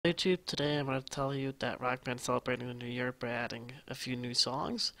Howdy Tube. Today I'm going to tell you that Rock Band's celebrating the new year by adding a few new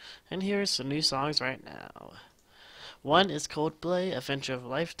songs, and here's some new songs right now. One is Coldplay, Adventure of a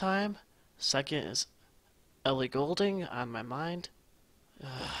Lifetime. Second is Ellie Goulding, On My Mind.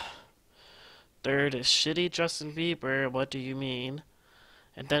 Third is Shitty Justin Bieber, What Do You Mean?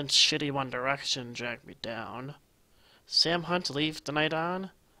 And then Shitty One Direction, Drag Me Down. Sam Hunt, Leave the Night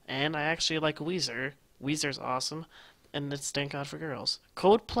On. And I actually like Weezer. Weezer's awesome. And it's Thank God for Girls.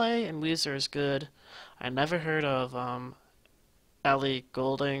 Coldplay and Weezer is good. I never heard of Ellie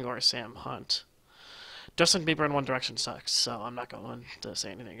Goulding or Sam Hunt. Justin Bieber and One Direction sucks, so I'm not going to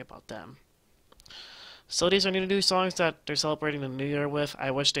say anything about them. So these are new songs that they're celebrating the new year with.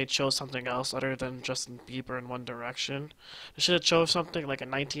 I wish they chose something else other than Justin Bieber and One Direction. They should have chose something like a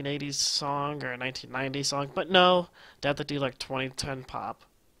 1980s song or a 1990s song, but no, they had to do like 2010 pop.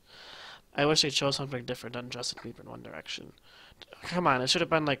 I wish they chose something different than Justin Bieber and One Direction. Come on, it should have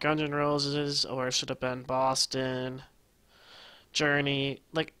been like Guns N' Roses, or it should have been Boston, Journey,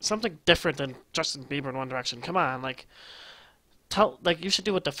 like something different than Justin Bieber and One Direction. Come on, like you should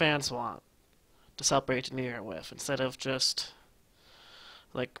do what the fans want to celebrate the New Year with, instead of just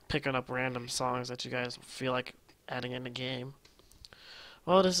like picking up random songs that you guys feel like adding in the game.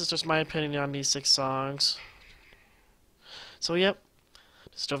 Well, this is just my opinion on these 6 songs. So yep.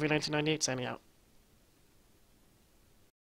 Stovey 1998 signing out.